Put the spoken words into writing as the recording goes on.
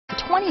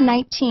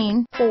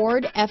2019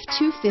 Ford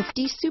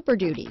F-250 Super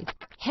Duty.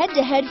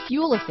 Head-to-head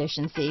fuel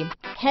efficiency,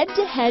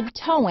 head-to-head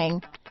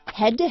towing,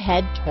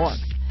 head-to-head torque.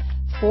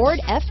 Ford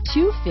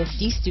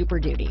F-250 Super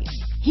Duty.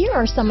 Here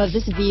are some of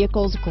this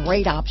vehicle's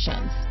great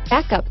options: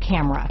 backup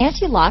camera,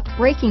 anti-lock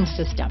braking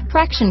system,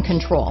 traction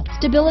control,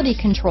 stability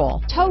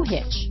control, tow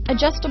hitch,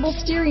 adjustable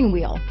steering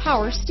wheel,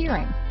 power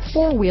steering,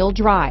 four-wheel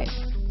drive,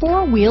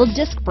 four-wheel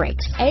disc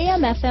brakes,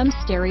 AM/FM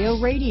stereo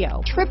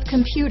radio, trip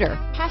computer,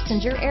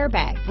 passenger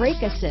airbag,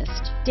 brake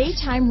assist,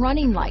 daytime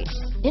running lights,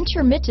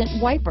 intermittent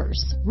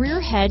wipers, rear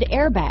head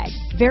airbag,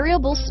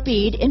 variable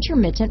speed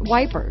intermittent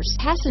wipers,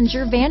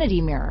 passenger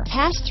vanity mirror,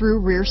 pass-through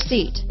rear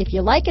seat. If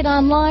you like it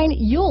online,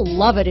 you'll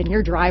love it in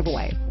your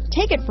driveway.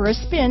 Take it for a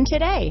spin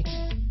today.